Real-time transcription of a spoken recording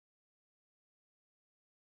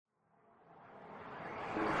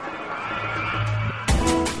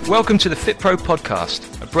Welcome to the FitPro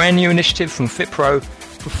podcast, a brand new initiative from FitPro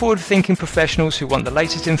for forward-thinking professionals who want the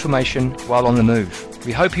latest information while on the move.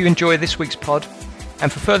 We hope you enjoy this week's pod,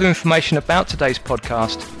 and for further information about today's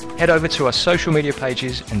podcast, head over to our social media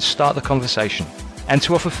pages and start the conversation. And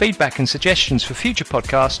to offer feedback and suggestions for future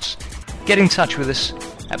podcasts, get in touch with us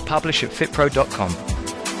at publish@fitpro.com.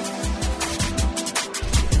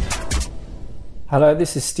 Hello,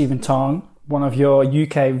 this is Stephen Tong, one of your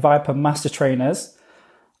UK Viper Master Trainers.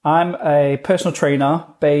 I'm a personal trainer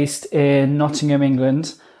based in Nottingham,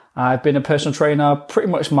 England. I've been a personal trainer pretty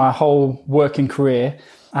much my whole working career,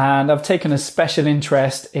 and I've taken a special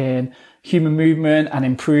interest in human movement and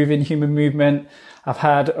improving human movement. I've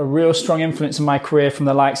had a real strong influence in my career from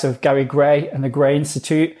the likes of Gary Gray and the Gray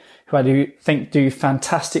Institute, who I think do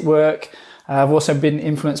fantastic work. I've also been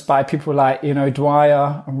influenced by people like Ian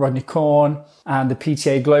O'Dwyer and Rodney Corn and the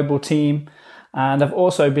PTA Global team. And I've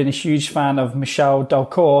also been a huge fan of Michel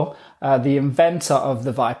Delcourt, the inventor of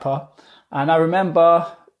the Viper. And I remember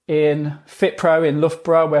in FitPro in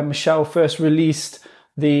Loughborough when Michel first released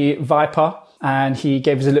the Viper, and he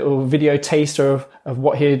gave us a little video taster of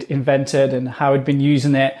what he'd invented and how he'd been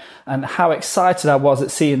using it, and how excited I was at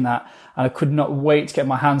seeing that. And I could not wait to get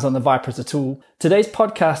my hands on the Viper as a tool. Today's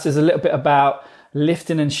podcast is a little bit about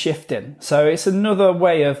lifting and shifting. So it's another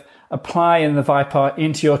way of applying the Viper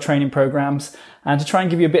into your training programs and to try and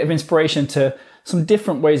give you a bit of inspiration to some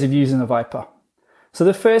different ways of using the Viper. So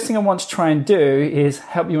the first thing I want to try and do is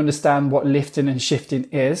help you understand what lifting and shifting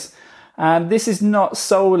is. And this is not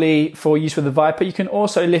solely for use with the Viper. You can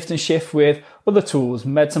also lift and shift with other tools,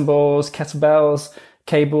 medicine balls, kettlebells,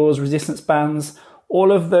 cables, resistance bands.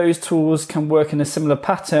 All of those tools can work in a similar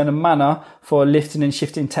pattern and manner for lifting and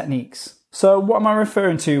shifting techniques. So what am I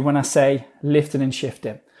referring to when I say lifting and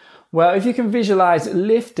shifting? Well, if you can visualize,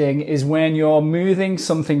 lifting is when you're moving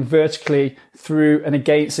something vertically through and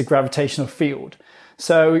against a gravitational field.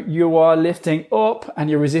 So you are lifting up and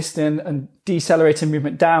you're resisting and decelerating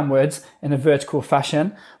movement downwards in a vertical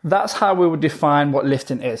fashion. That's how we would define what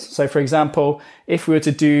lifting is. So for example, if we were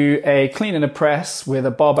to do a clean and a press with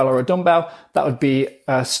a barbell or a dumbbell, that would be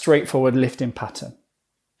a straightforward lifting pattern.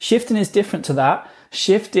 Shifting is different to that.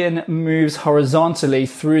 Shifting moves horizontally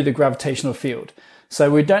through the gravitational field. So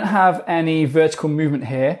we don't have any vertical movement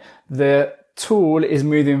here. The tool is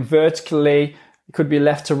moving vertically. It could be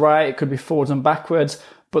left to right, it could be forwards and backwards.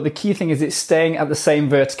 But the key thing is it's staying at the same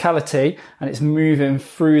verticality and it's moving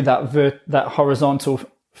through that horizontal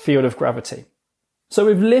field of gravity. So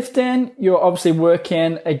with lifting, you're obviously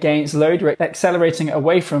working against load. You're accelerating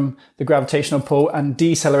away from the gravitational pull and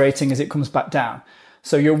decelerating as it comes back down.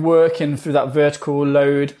 So you're working through that vertical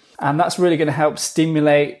load, and that's really going to help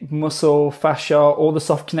stimulate muscle, fascia, all the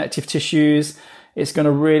soft connective tissues. It's going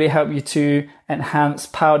to really help you to enhance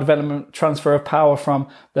power development, transfer of power from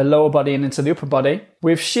the lower body and into the upper body.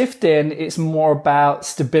 With shifting, it's more about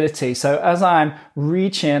stability. So as I'm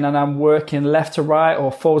reaching and I'm working left to right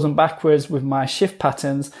or forwards and backwards with my shift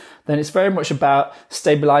patterns, then it's very much about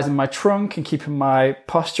stabilizing my trunk and keeping my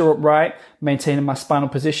posture upright, maintaining my spinal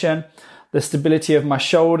position, the stability of my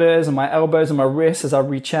shoulders and my elbows and my wrists as I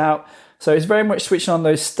reach out. So it's very much switching on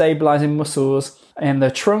those stabilizing muscles in the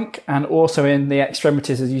trunk and also in the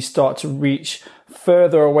extremities as you start to reach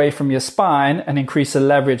further away from your spine and increase the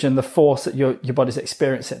leverage and the force that your body's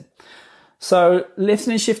experiencing. So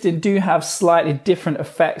lifting and shifting do have slightly different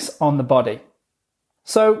effects on the body.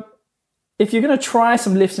 So if you're going to try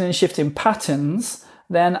some lifting and shifting patterns,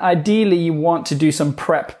 then ideally you want to do some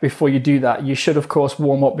prep before you do that. You should, of course,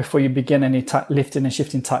 warm up before you begin any lifting and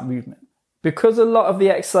shifting type movement. Because a lot of the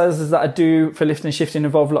exercises that I do for lifting and shifting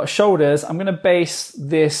involve a lot of shoulders, I'm going to base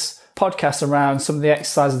this podcast around some of the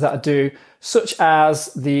exercises that I do, such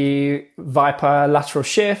as the Viper lateral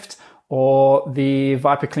shift or the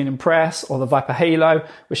Viper clean and press or the Viper halo,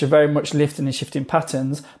 which are very much lifting and shifting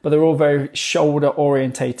patterns, but they're all very shoulder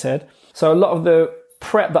orientated. So a lot of the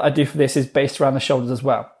prep that I do for this is based around the shoulders as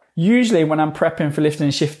well. Usually when I'm prepping for lifting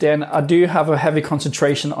and shifting, I do have a heavy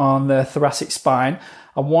concentration on the thoracic spine.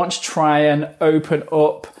 I want to try and open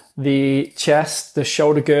up the chest, the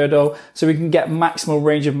shoulder girdle, so we can get maximal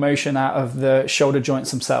range of motion out of the shoulder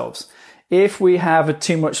joints themselves. If we have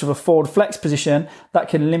too much of a forward flex position, that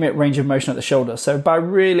can limit range of motion at the shoulder. So by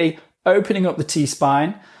really opening up the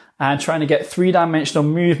T-spine and trying to get three-dimensional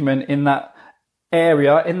movement in that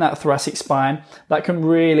area, in that thoracic spine, that can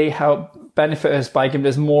really help benefit us by giving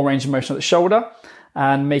us more range of motion at the shoulder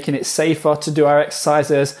and making it safer to do our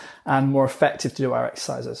exercises and more effective to do our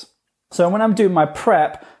exercises. So when I'm doing my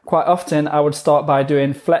prep, quite often I would start by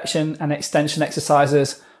doing flexion and extension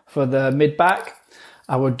exercises for the mid-back.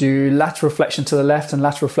 I would do lateral flexion to the left and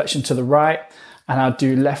lateral flexion to the right. and I'll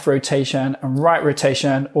do left rotation and right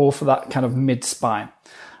rotation, all for that kind of mid spine.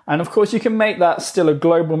 And of course, you can make that still a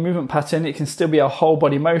global movement pattern. It can still be a whole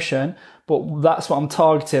body motion, but that's what I'm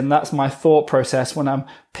targeting. That's my thought process when I'm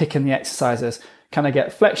picking the exercises. Can I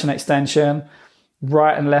get flexion extension,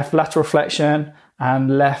 right and left lateral flexion,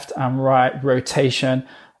 and left and right rotation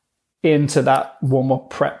into that warm-up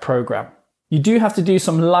prep program? You do have to do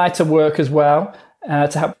some lighter work as well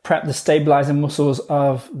to help prep the stabilizing muscles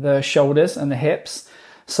of the shoulders and the hips.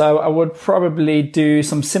 So I would probably do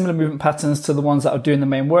some similar movement patterns to the ones that I'll do in the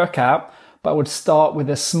main workout, but I would start with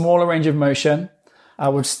a smaller range of motion. I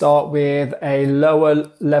would start with a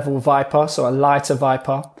lower level Viper, so a lighter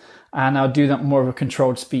Viper, and I'll do that more of a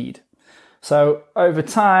controlled speed. So over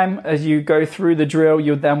time, as you go through the drill,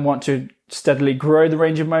 you'll then want to steadily grow the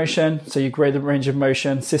range of motion. So you grow the range of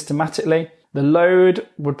motion systematically. The load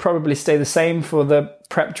would probably stay the same for the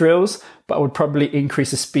prep drills, but I would probably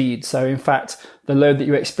increase the speed. So in fact, the load that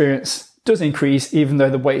you experience does increase, even though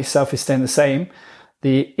the weight itself is staying the same.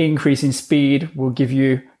 The increase in speed will give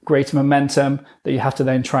you greater momentum that you have to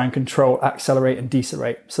then try and control, accelerate and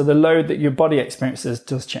decelerate. So the load that your body experiences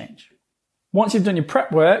does change. Once you've done your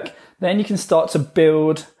prep work, then you can start to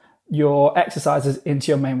build your exercises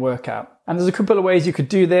into your main workout. And there's a couple of ways you could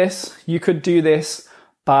do this. You could do this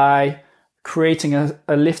by creating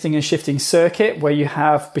a lifting and shifting circuit where you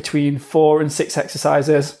have between 4 and 6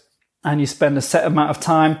 exercises and you spend a set amount of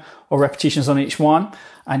time or repetitions on each one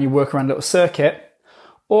and you work around a little circuit.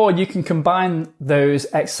 Or you can combine those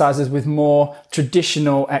exercises with more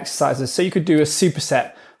traditional exercises. So you could do a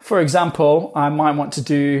superset. For example, I might want to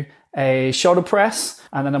do a shoulder press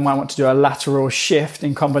and then I might want to do a lateral shift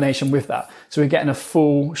in combination with that. So we're getting a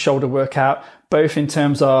full shoulder workout, both in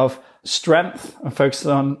terms of strength and focus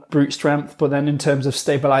on brute strength, but then in terms of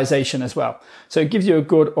stabilization as well. So it gives you a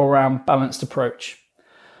good all-round balanced approach.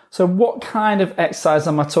 So what kind of exercise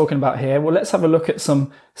am I talking about here? Well, let's have a look at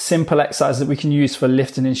some simple exercises that we can use for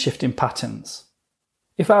lifting and shifting patterns.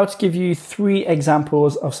 If I were to give you 3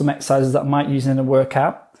 examples of some exercises that I might use in a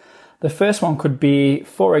workout, the first one could be,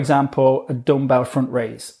 for example, a dumbbell front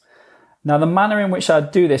raise. Now, the manner in which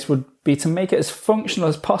I'd do this would be to make it as functional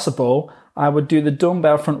as possible. I would do the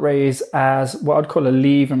dumbbell front raise as what I'd call a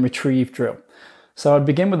leave and retrieve drill. So I'd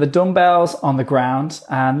begin with the dumbbells on the ground,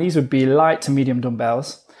 and these would be light to medium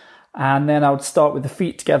dumbbells. And then I would start with the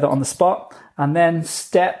feet together on the spot and then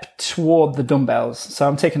step toward the dumbbells. So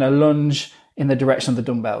I'm taking a lunge in the direction of the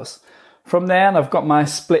dumbbells. From there, and I've got my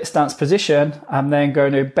split stance position. I'm then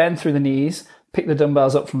going to bend through the knees, pick the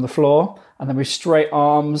dumbbells up from the floor, and then with straight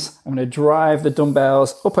arms, I'm going to drive the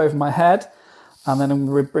dumbbells up over my head. And then I'm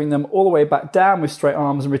going to bring them all the way back down with straight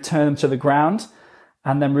arms and return them to the ground.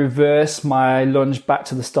 And then reverse my lunge back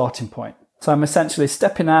to the starting point. So I'm essentially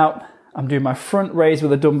stepping out. I'm doing my front raise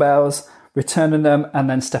with the dumbbells, returning them, and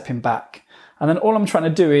then stepping back. And then all I'm trying to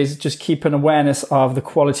do is just keep an awareness of the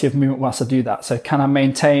quality of movement whilst I do that. So can I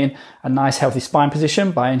maintain a nice healthy spine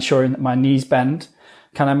position by ensuring that my knees bend?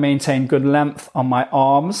 Can I maintain good length on my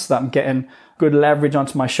arms so that I'm getting good leverage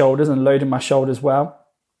onto my shoulders and loading my shoulders well?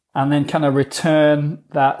 And then can I return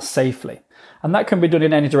that safely? And that can be done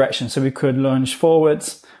in any direction. So we could lunge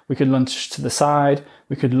forwards, we could lunge to the side,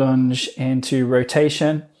 we could lunge into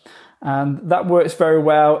rotation. And that works very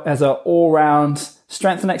well as an all-round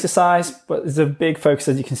strength and exercise, but there's a big focus,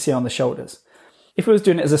 as you can see, on the shoulders. If we was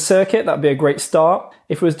doing it as a circuit, that'd be a great start.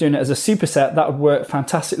 If we was doing it as a superset, that would work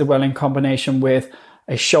fantastically well in combination with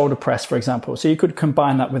a shoulder press, for example. So you could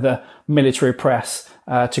combine that with a military press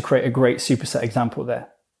to create a great superset example there.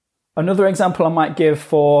 Another example I might give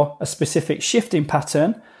for a specific shifting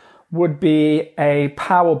pattern would be a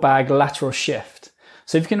power bag lateral shift.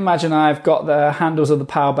 So if you can imagine, I've got the handles of the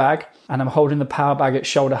power bag and I'm holding the power bag at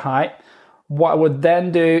shoulder height. What I would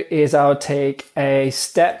then do is I would take a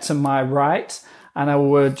step to my right and I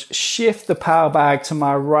would shift the power bag to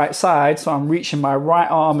my right side. So I'm reaching my right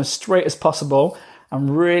arm as straight as possible. I'm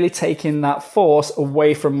really taking that force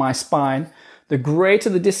away from my spine. The greater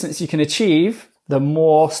the distance you can achieve, the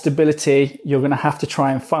more stability you're going to have to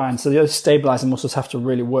try and find. So those stabilizing muscles have to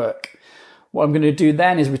really work. What I'm going to do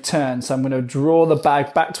then is return. So I'm going to draw the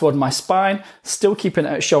bag back toward my spine, still keeping it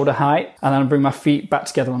at shoulder height, and then I'll bring my feet back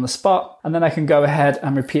together on the spot. And then I can go ahead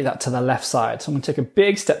and repeat that to the left side. So I'm going to take a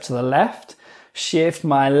big step to the left, shift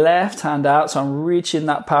my left hand out. So I'm reaching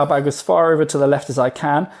that power bag as far over to the left as I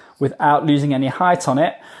can without losing any height on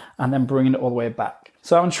it, and then bringing it all the way back.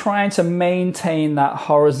 So I'm trying to maintain that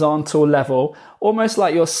horizontal level, almost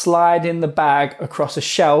like you're sliding the bag across a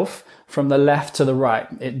shelf from the left to the right.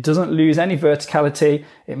 It doesn't lose any verticality,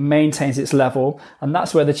 it maintains its level, and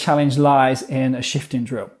that's where the challenge lies in a shifting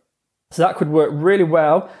drill. So that could work really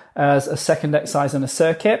well as a second exercise in a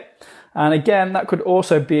circuit. And again, that could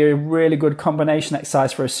also be a really good combination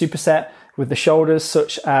exercise for a superset with the shoulders,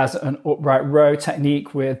 such as an upright row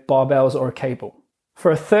technique with barbells or a cable.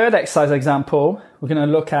 For a third exercise example, we're going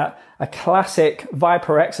to look at a classic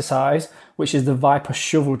Viper exercise, which is the Viper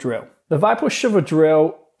shovel drill. The Viper shovel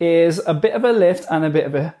drill is a bit of a lift and a bit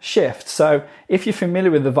of a shift. So if you're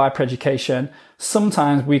familiar with the Viper education,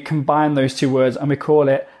 sometimes we combine those two words and we call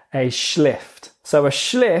it a schlift. So a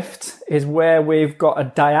schlift is where we've got a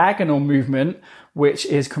diagonal movement which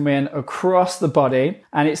is coming across the body,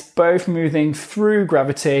 and it's both moving through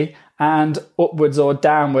gravity and upwards or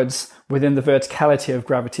downwards within the verticality of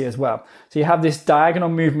gravity as well. So you have this diagonal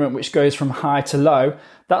movement which goes from high to low.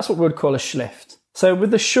 That's what we'd call a schlift. So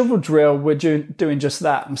with the shovel drill, we're doing just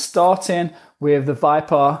that. I'm starting with the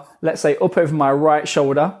Viper, let's say up over my right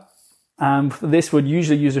shoulder. And for this, would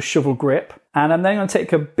usually use a shovel grip. And I'm then going to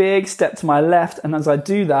take a big step to my left. And as I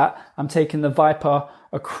do that, I'm taking the Viper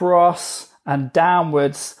across and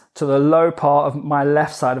downwards to the low part of my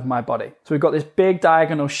left side of my body. So we've got this big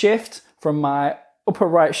diagonal shift from my upper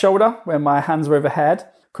right shoulder, where my hands are overhead,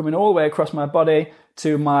 coming all the way across my body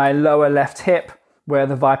to my lower left hip, where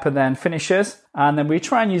the Viper then finishes. And then we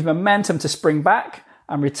try and use momentum to spring back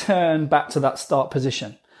and return back to that start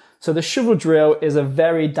position. So the shovel drill is a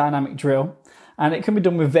very dynamic drill, and it can be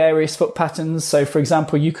done with various foot patterns. So for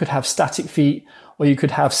example, you could have static feet, or you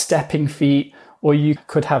could have stepping feet, or you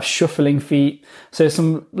could have shuffling feet.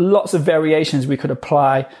 So lots of variations we could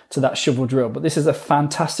apply to that shovel drill. But this is a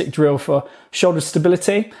fantastic drill for shoulder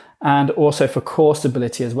stability and also for core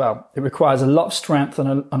stability as well. It requires a lot of strength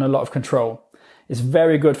and a lot of control. It's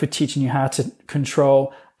very good for teaching you how to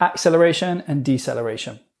control acceleration and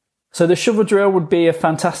deceleration. So the shovel drill would be a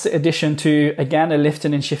fantastic addition to, again, a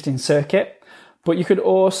lifting and shifting circuit. But you could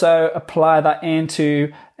also apply that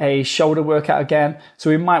into a shoulder workout again. So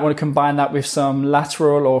we might want to combine that with some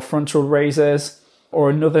lateral or frontal raises or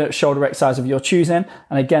another shoulder exercise of your choosing.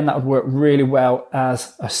 And again, that would work really well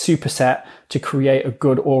as a superset to create a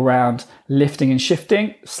good all-round lifting and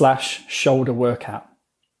shifting / shoulder workout.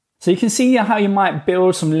 So you can see how you might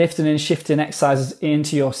build some lifting and shifting exercises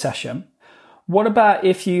into your session. What about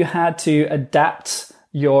if you had to adapt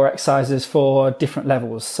your exercises for different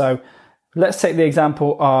levels? So let's take the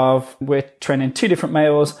example of we're training two different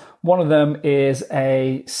males. One of them is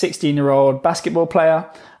a 16-year-old basketball player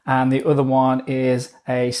and the other one is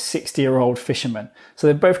a 60-year-old fisherman. So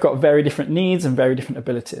they've both got very different needs and very different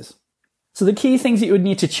abilities. So the key things that you would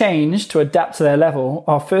need to change to adapt to their level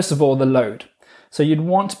are, first of all, the load. So you'd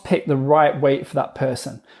want to pick the right weight for that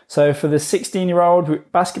person. So for the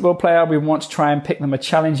 16-year-old basketball player, we want to try and pick them a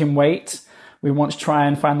challenging weight. We want to try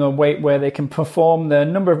and find them a weight where they can perform the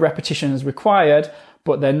number of repetitions required,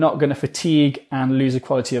 but they're not going to fatigue and lose the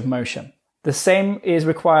quality of motion. The same is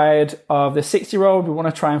required of the 60-year-old. We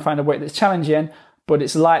want to try and find a weight that's challenging, but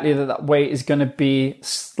it's likely that that weight is going to be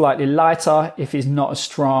slightly lighter if he's not as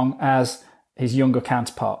strong as his younger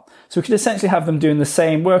counterpart. So we could essentially have them doing the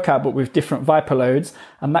same workout, but with different Viper loads,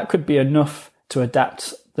 and that could be enough to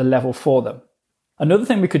adapt the level for them. Another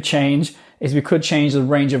thing we could change is we could change the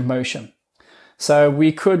range of motion. So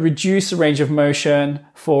we could reduce the range of motion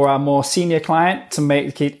for our more senior client to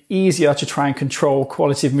make it easier to try and control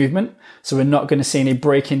quality of movement. So we're not going to see any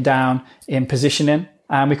breaking down in positioning.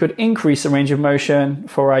 And we could increase the range of motion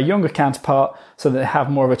for our younger counterpart so that they have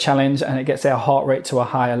more of a challenge and it gets their heart rate to a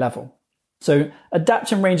higher level. So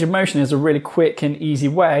adapting range of motion is a really quick and easy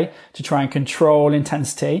way to try and control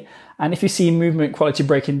intensity. And if you see movement quality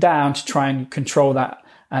breaking down, to try and control that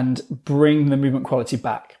and bring the movement quality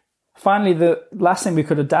back. Finally, the last thing we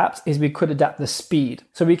could adapt is we could adapt the speed.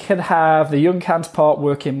 So we could have the young counterpart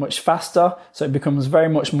working much faster, so it becomes very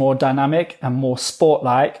much more dynamic and more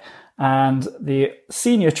sport-like, and the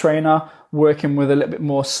senior trainer working with a little bit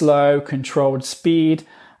more slow, controlled speed.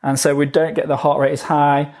 And so we don't get the heart rate as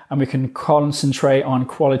high, and we can concentrate on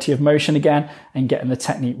quality of motion again and getting the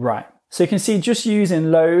technique right. So you can see just using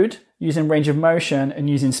load, using range of motion and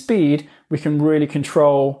using speed, we can really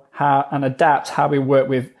control how and adapt how we work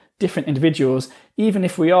with different individuals, even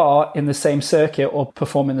if we are in the same circuit or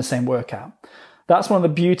performing the same workout. That's one of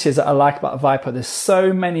the beauties that I like about Viper. There's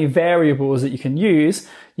so many variables that you can use.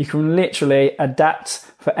 You can literally adapt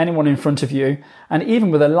for anyone in front of you. And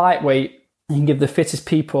even with a lightweight, you can give the fittest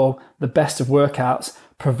people the best of workouts,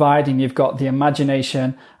 providing you've got the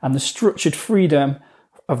imagination and the structured freedom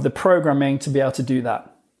of the programming to be able to do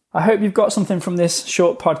that. I hope you've got something from this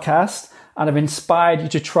short podcast and I've inspired you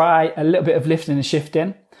to try a little bit of lifting and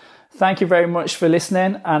shifting. Thank you very much for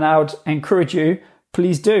listening, and I would encourage you,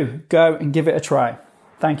 please do go and give it a try.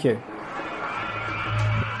 Thank you.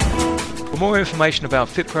 more information about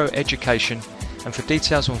FitPro education and for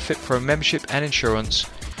details on FitPro membership and insurance,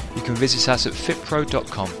 you can visit us at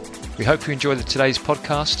fitpro.com. We hope you enjoyed today's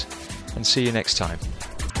podcast and see you next time.